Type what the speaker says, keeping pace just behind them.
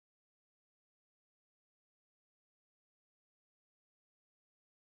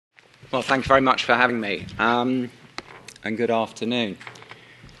Well, thank you very much for having me, and good afternoon.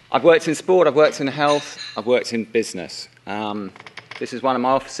 I've worked in sport, I've worked in health, I've worked in business. This is one of my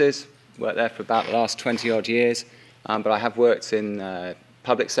offices. Worked there for about the last 20-odd years, but I have worked in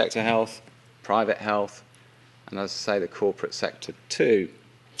public sector health, private health, and as I say, the corporate sector too.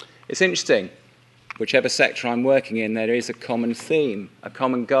 It's interesting. Whichever sector I'm working in, there is a common theme, a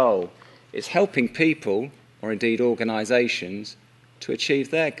common goal. It's helping people, or indeed organisations, to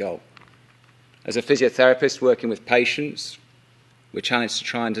achieve their goal. As a physiotherapist working with patients, we're challenged to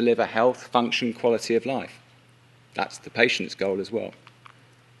try and deliver health, function, quality of life. That's the patient's goal as well.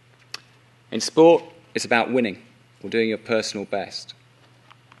 In sport, it's about winning or doing your personal best.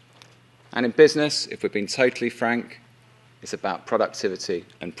 And in business, if we're being totally frank, it's about productivity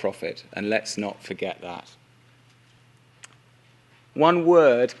and profit, and let's not forget that. One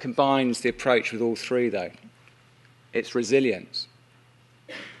word combines the approach with all three, though. It's resilience.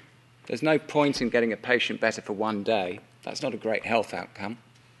 There's no point in getting a patient better for one day. That's not a great health outcome.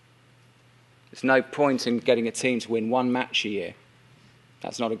 There's no point in getting a team to win one match a year.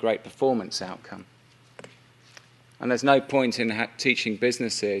 That's not a great performance outcome. And there's no point in teaching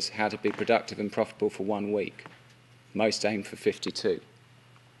businesses how to be productive and profitable for 1 week. Most aim for 52.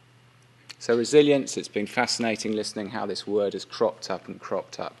 So resilience, it's been fascinating listening how this word has cropped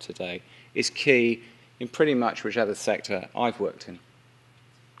up today, is key in pretty much whichever sector I've worked in.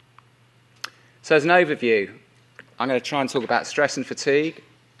 So as an overview, I'm going to try and talk about stress and fatigue,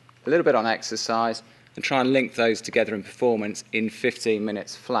 a little bit on exercise, and try and link those together in performance in 15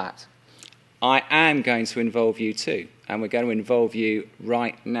 minutes flat. I am going to involve you too, and we're going to involve you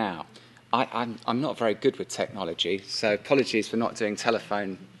right now. I'm not very good with technology, so apologies for not doing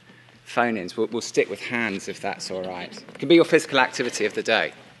telephone phone-ins. We'll stick with hands if that's all right. It can be your physical activity of the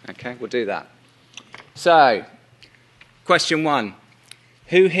day. Okay, we'll do that. So, question 1.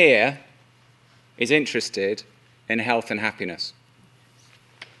 Who here is interested in health and happiness?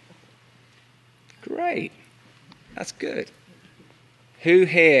 Great. That's good. Who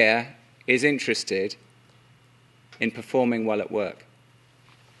here is interested in performing well at work?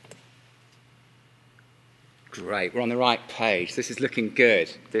 Great. We're on the right page. This is looking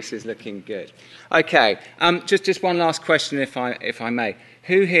good. Okay. Just one last question, if I may.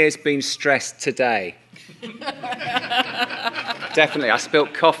 Who here has been stressed today? Definitely. I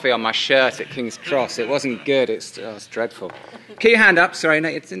spilt coffee on my shirt at King's Cross. It wasn't good. It was dreadful. Keep your hand up. Sorry,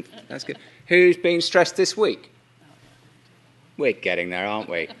 no, that's good. Who's been stressed this week? We're getting there, aren't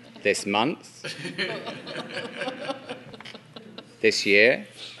we? This month? This year?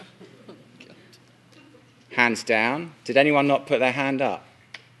 Hands down. Did anyone not put their hand up?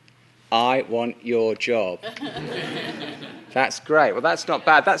 I want your job. That's great. Well, that's not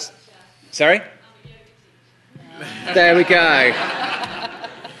bad. Sorry? There we go.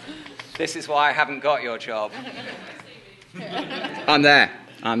 This is why I haven't got your job. I'm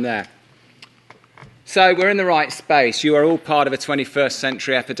there. So we're in the right space. You are all part of a 21st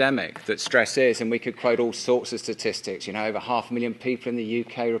century epidemic that stress is, and we could quote all sorts of statistics. You know, over 500,000 people in the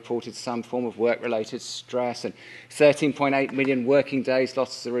UK reported some form of work-related stress, and 13.8 million working days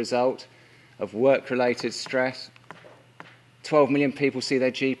lost as a result of work-related stress. 12 million people see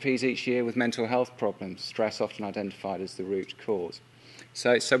their GPs each year with mental health problems, stress often identified as the root cause.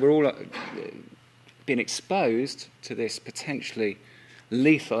 So we're all being exposed to this potentially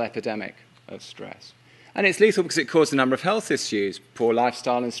lethal epidemic of stress. And it's lethal because it causes a number of health issues. Poor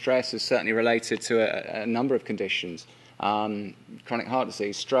lifestyle and stress is certainly related to a number of conditions. Chronic heart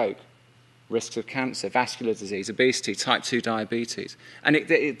disease, stroke, risks of cancer, vascular disease, obesity, type 2 diabetes. And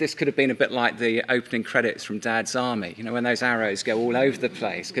this could have been a bit like the opening credits from Dad's Army, you know, when those arrows go all over the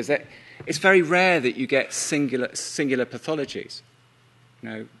place, because it's very rare that you get singular pathologies. You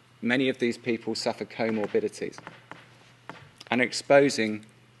know, many of these people suffer comorbidities and are exposing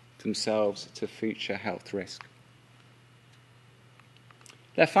themselves to future health risk.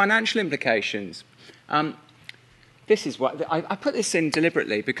 Their financial implications. This is what I put this in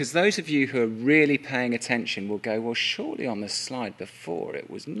deliberately because those of you who are really paying attention will go, well, surely on the slide before it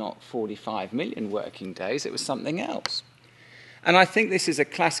was not 45 million working days, it was something else. And I think this is a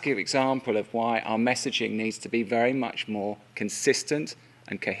classic example of why our messaging needs to be very much more consistent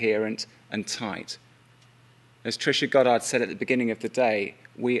and coherent and tight. As Tricia Goddard said at the beginning of the day,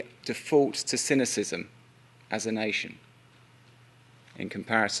 we default to cynicism as a nation in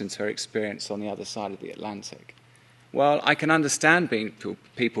comparison to our experience on the other side of the Atlantic. Well, I can understand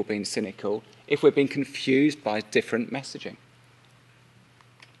people being cynical if we're being confused by different messaging.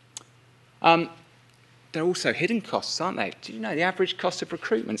 There are also hidden costs, aren't they? Did you know the average cost of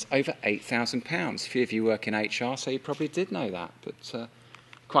recruitment's over £8,000? A few of you work in HR, so you probably did know that, but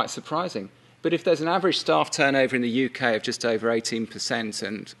quite surprising. But if there's an average staff turnover in the UK of just over 18%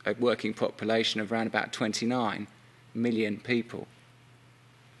 and a working population of around about 29 million people,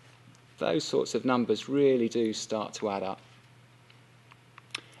 those sorts of numbers really do start to add up.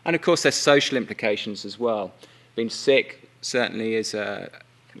 And of course, there's social implications as well. Being sick certainly is a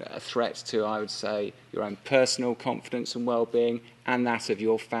threat to, I would say, your own personal confidence and well-being, and that of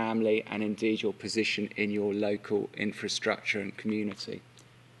your family, and indeed your position in your local infrastructure and community.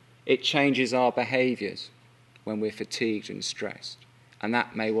 It changes our behaviours when we're fatigued and stressed, and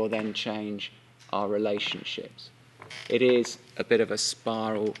that may well then change our relationships. It is a bit of a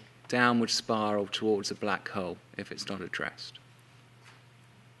spiral, downward spiral towards a black hole if it's not addressed.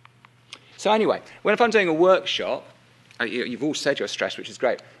 So anyway, if I'm doing a workshop, you've all said you're stressed, which is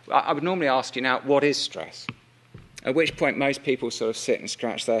great. I would normally ask you now, what is stress? At which point most people sort of sit and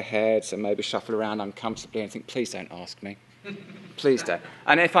scratch their heads and maybe shuffle around uncomfortably and think, please don't ask me. Please don't.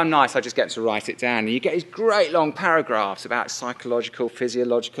 And if I'm nice, I just get to write it down. And you get these great long paragraphs about psychological,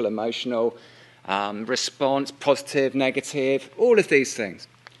 physiological, emotional response, positive, negative, all of these things.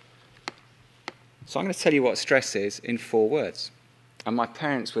 So I'm going to tell you what stress is in 4 words. And my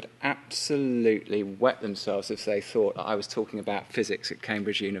parents would absolutely wet themselves if they thought that I was talking about physics at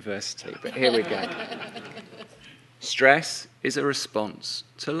Cambridge University. But here we go. Stress is a response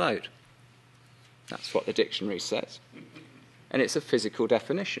to load. That's what the dictionary says. And it's a physical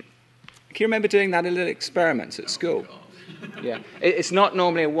definition. Can you remember doing that in little experiments at school? Yeah. It's not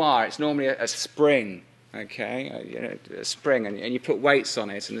normally a wire, it's normally a spring, okay? A spring, and you put weights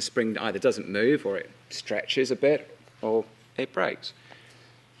on it, and the spring either doesn't move, or it stretches a bit, or it breaks.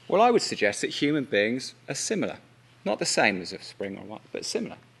 Well, I would suggest that human beings are similar. Not the same as a spring or what, but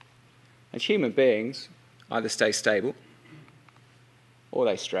similar. And human beings either stay stable, or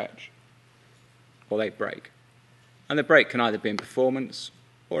they stretch, or they break. And the break can either be in performance,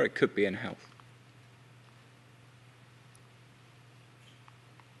 or it could be in health.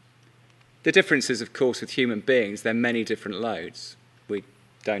 The difference is, of course, with human beings, there are many different loads. We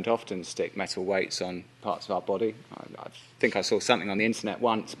don't often stick metal weights on parts of our body. I think I saw something on the internet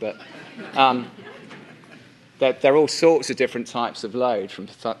once, but there are all sorts of different types of load, from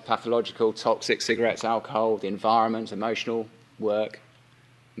pathological, toxic, cigarettes, alcohol, the environment, emotional, work,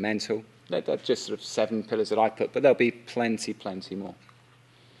 mental. They're just sort of 7 pillars that I put, but there'll be plenty more.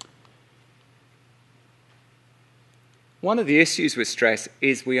 One of the issues with stress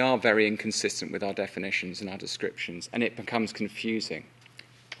is we are very inconsistent with our definitions and our descriptions, and it becomes confusing.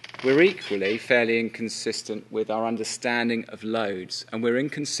 We're equally fairly inconsistent with our understanding of loads, and we're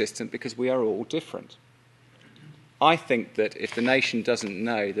inconsistent because we are all different. I think that if the nation doesn't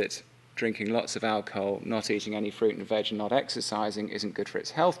know that drinking lots of alcohol, not eating any fruit and veg, and not exercising isn't good for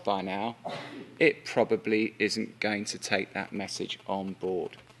its health by now, it probably isn't going to take that message on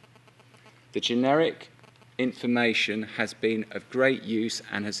board. The generic information has been of great use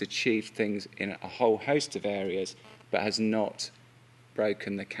and has achieved things in a whole host of areas, but has not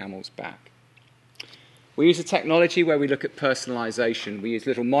broken the camel's back. We use a technology where we look at personalisation. We use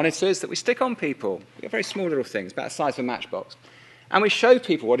little monitors that we stick on people. They're very small little things, about the size of a matchbox. And we show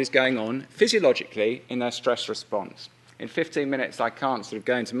people what is going on physiologically in their stress response. In 15 minutes, I can't sort of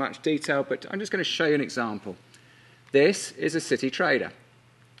go into much detail, but I'm just going to show you an example. This is a city trader.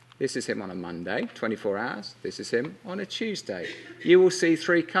 This is him on a Monday, 24 hours. This is him on a Tuesday. You will see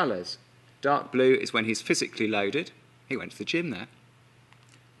 3 colours. Dark blue is when he's physically loaded. He went to the gym there.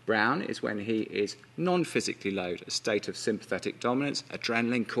 Brown is when he is non-physically loaded, a state of sympathetic dominance,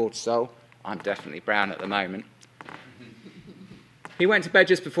 adrenaline, cortisol. I'm definitely brown at the moment. He went to bed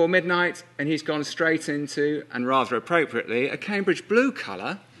just before midnight, and he's gone straight into, and rather appropriately, a Cambridge blue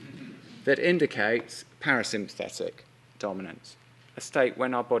colour that indicates parasympathetic dominance, a state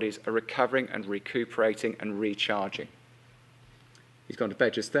when our bodies are recovering and recuperating and recharging. He's gone to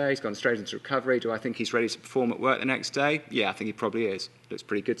bed just there, he's gone straight into recovery. Do I think he's ready to perform at work the next day? Yeah, I think he probably is. Looks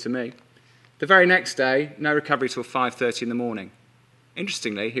pretty good to me. The very next day, no recovery till 5:30 in the morning.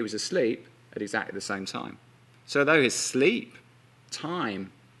 Interestingly, he was asleep at exactly the same time. So though his sleep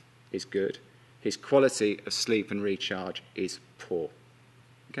time is good, his quality of sleep and recharge is poor.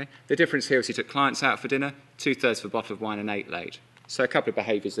 Okay? The difference here is he took clients out for dinner, 2/3 of a bottle of wine and 8 late. So a couple of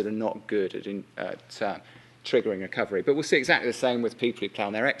behaviours that are not good at triggering recovery. But we'll see exactly the same with people who play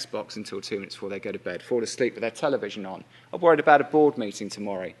on their Xbox until 2 minutes before they go to bed, fall asleep with their television on, or worried about a board meeting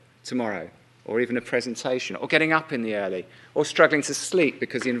tomorrow, or even a presentation, or getting up in the early, or struggling to sleep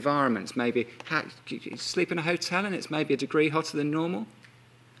because the environment's maybe, you sleep in a hotel and it's maybe a degree hotter than normal,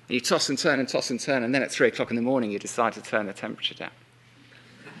 and you toss and turn, and then at 3 o'clock in the morning you decide to turn the temperature down.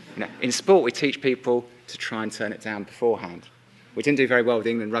 In sport we teach people to try and turn it down beforehand. We didn't do very well with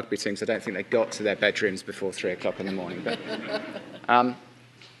the England rugby team, so I don't think they got to their bedrooms before 3 o'clock in the morning. But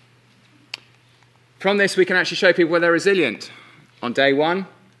from this, we can actually show people where they're resilient. On day 1,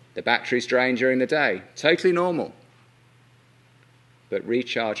 the batteries drain during the day. Totally normal. But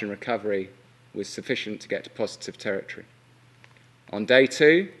recharge and recovery was sufficient to get to positive territory. On day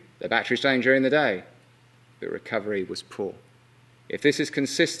 2, the batteries drain during the day, but recovery was poor. If this is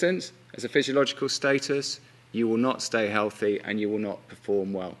consistent as a physiological status, you will not stay healthy and you will not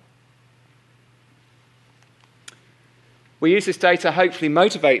perform well. We use this data to hopefully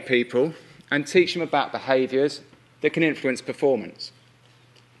motivate people and teach them about behaviours that can influence performance.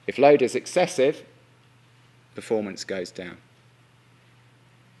 If load is excessive, performance goes down.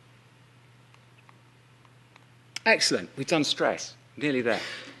 Excellent, we've done stress, nearly there.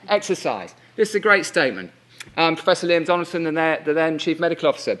 Exercise, this is a great statement. Professor Liam Donaldson, the then Chief Medical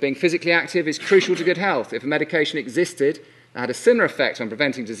Officer, being physically active is crucial to good health. If a medication existed that had a similar effect on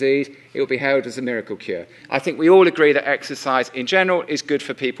preventing disease, it would be hailed as a miracle cure. I think we all agree that exercise in general is good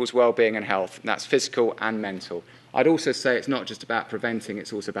for people's well-being and health, and that's physical and mental. I'd also say it's not just about preventing,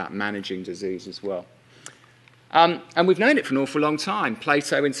 it's also about managing disease as well. And we've known it for an awful long time.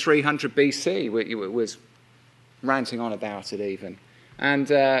 Plato in 300 BC was ranting on about it even. And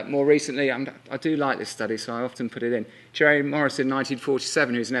more recently, I do like this study, so I often put it in. Jerry Morris in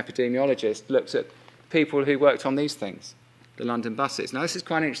 1947, who's an epidemiologist, looked at people who worked on these things, the London buses. Now, this is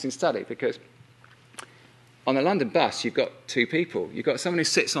quite an interesting study because on the London bus, you've got 2 people. You've got someone who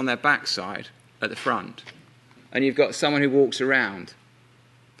sits on their backside at the front, and you've got someone who walks around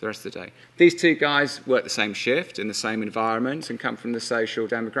the rest of the day. These 2 guys work the same shift in the same environment and come from the social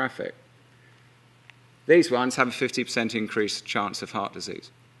demographic. These ones have a 50% increased chance of heart disease.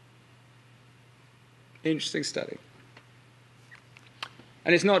 Interesting study.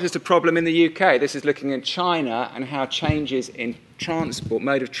 And it's not just a problem in the UK. This is looking at China and how changes in transport,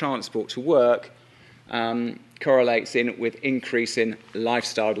 mode of transport to work, correlates with increase in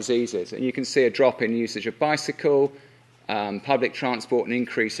lifestyle diseases. And you can see a drop in usage of bicycle, public transport, an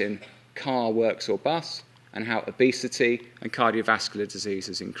increase in car, works or bus, and how obesity and cardiovascular disease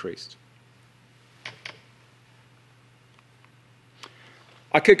has increased.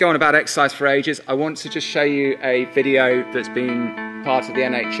 I could go on about exercise for ages. I want to just show you a video that's been part of the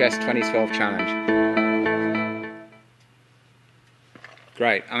NHS 2012 challenge.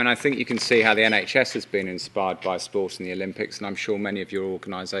 Great. I mean, I think you can see how the NHS has been inspired by sport in the Olympics, and I'm sure many of your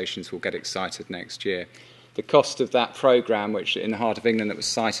organisations will get excited next year. The cost of that programme, which in the heart of England that was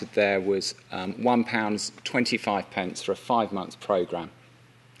cited there, was £1.25 for a 5-month programme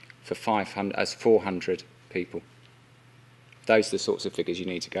for 400 people. Those are the sorts of figures you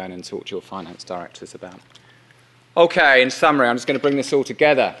need to go in and talk to your finance directors about. Okay, in summary, I'm just going to bring this all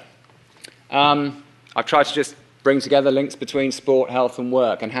together. I've tried to just bring together links between sport, health and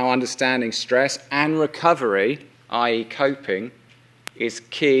work, and how understanding stress and recovery, i.e. coping, is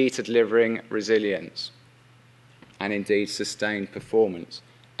key to delivering resilience and indeed sustained performance.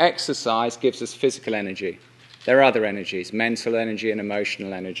 Exercise gives us physical energy. There are other energies, mental energy and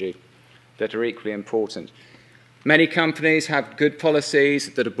emotional energy, that are equally important. Many companies have good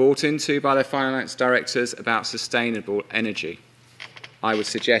policies that are bought into by their finance directors about sustainable energy. I would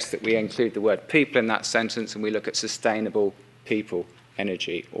suggest that we include the word people in that sentence and we look at sustainable people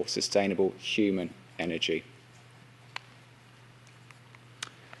energy or sustainable human energy.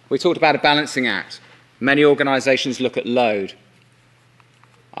 We talked about a balancing act. Many organisations look at load.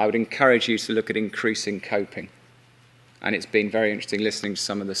 I would encourage you to look at increasing coping. And it's been very interesting listening to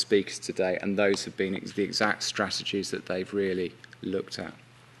some of the speakers today, and those have been the exact strategies that they've really looked at.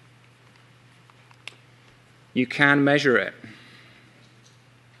 You can measure it.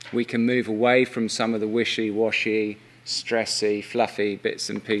 We can move away from some of the wishy-washy, stressy, fluffy bits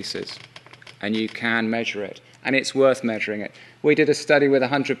and pieces, and you can measure it. And it's worth measuring it. We did a study with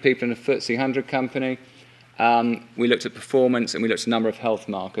 100 people in a FTSE 100 company. We looked at performance and we looked at a number of health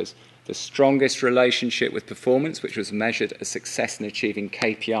markers. The strongest relationship with performance, which was measured as success in achieving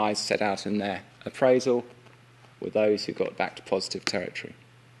KPIs set out in their appraisal, were those who got back to positive territory.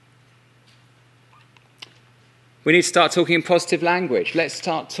 We need to start talking in positive language. Let's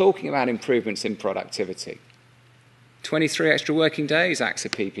start talking about improvements in productivity. 23 extra working days, AXA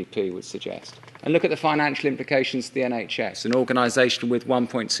PPP would suggest. And look at the financial implications to the NHS, an organisation with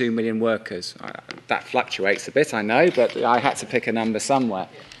 1.2 million workers. That fluctuates a bit, I know, but I had to pick a number somewhere.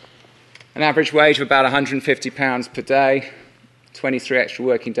 An average wage of about £150 per day, 23 extra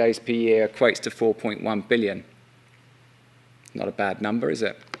working days per year equates to 4.1 billion. Not a bad number, is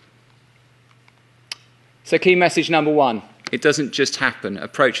it? So key message number 1, it doesn't just happen.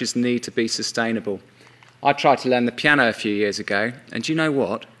 Approaches need to be sustainable. I tried to learn the piano a few years ago, and do you know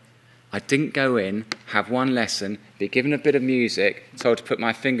what? I didn't go in, have one lesson, be given a bit of music, told to put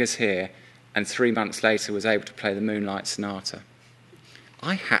my fingers here, and 3 months later was able to play the Moonlight Sonata.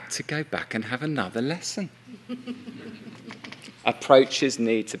 I had to go back and have another lesson. Approaches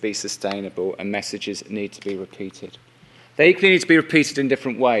need to be sustainable and messages need to be repeated. They equally need to be repeated in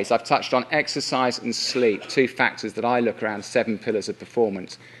different ways. I've touched on exercise and sleep, 2 factors that I look around 7 pillars of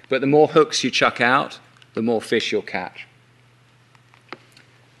performance. But the more hooks you chuck out, the more fish you'll catch.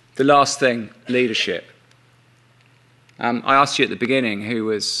 The last thing, leadership. I asked you at the beginning who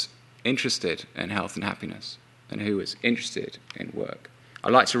was interested in health and happiness and who was interested in work.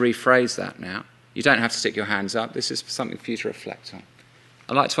 I'd like to rephrase that now. You don't have to stick your hands up. This is something for you to reflect on.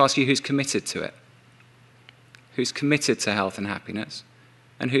 I'd like to ask you who's committed to it. Who's committed to health and happiness,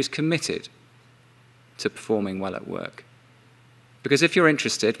 and who's committed to performing well at work. Because if you're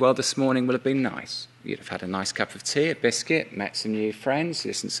interested, well, this morning will have been nice. You'd have had a nice cup of tea, a biscuit, met some new friends,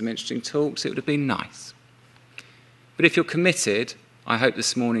 listened to some interesting talks. It would have been nice. But if you're committed, I hope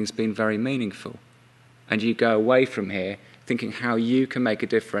this morning's been very meaningful. And you go away from here thinking how you can make a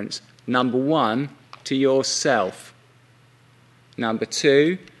difference, number 1, to yourself. Number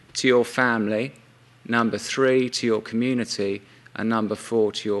 2, to your family. Number 3, to your community. And number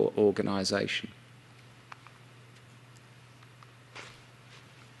 4, to your organisation.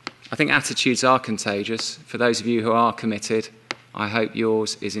 I think attitudes are contagious. For those of you who are committed, I hope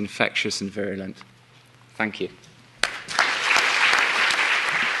yours is infectious and virulent. Thank you.